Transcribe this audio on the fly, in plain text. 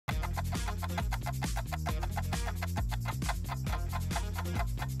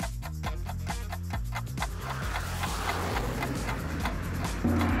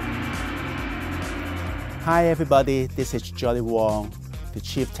Hi everybody, this is Wong, the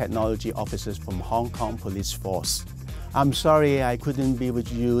Chief Technology Officer from Hong Kong Police Force. I'm sorry I couldn't be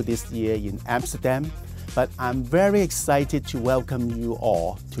with you this year in Amsterdam, but I'm very excited to welcome you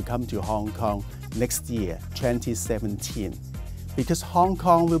all to come to Hong Kong next year, 2017, because Hong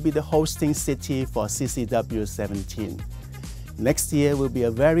Kong will be the hosting city for CCW 17. Next year will be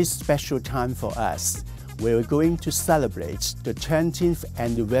a very special time for us. We're going to celebrate the 20th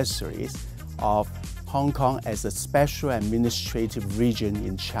anniversary of Hong Kong as a special administrative region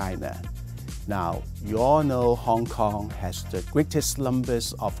in China. Now, you all know Hong Kong has the greatest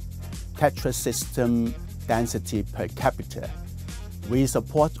numbers of Tetra system density per capita. We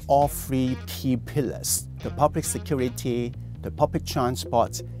support all three key pillars: the public security, the public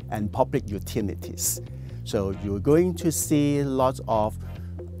transport, and public utilities. So you're going to see lots of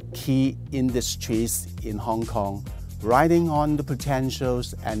key industries in Hong Kong riding on the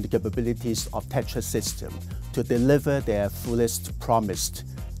potentials and the capabilities of Tetra system to deliver their fullest promise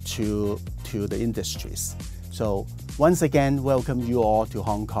to the industries. So once again, welcome you all to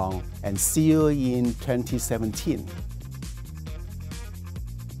Hong Kong and see you in 2017.